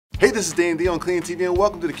Hey, this is Dan D on Clean TV, and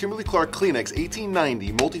welcome to the Kimberly-Clark Kleenex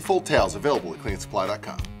 1890 Multifold Towels, available at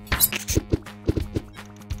cleansupply.com.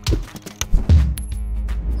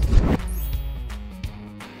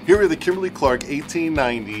 Here are the Kimberly-Clark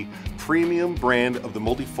 1890 premium brand of the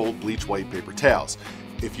Multifold bleach white paper towels.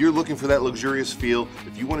 If you're looking for that luxurious feel,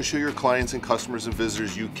 if you want to show your clients and customers and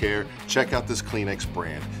visitors you care, check out this Kleenex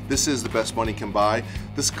brand. This is the best money can buy.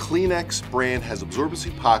 This Kleenex brand has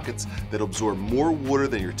absorbency pockets that absorb more water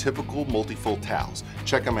than your typical Multifold towels.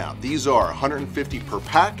 Check them out. These are 150 per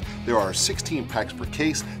pack. There are 16 packs per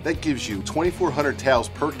case. That gives you 2,400 towels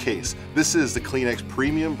per case. This is the Kleenex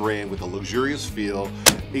premium brand with a luxurious feel,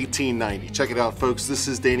 1890. Check it out, folks. This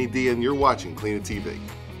is Danny D, and you're watching Clean TV.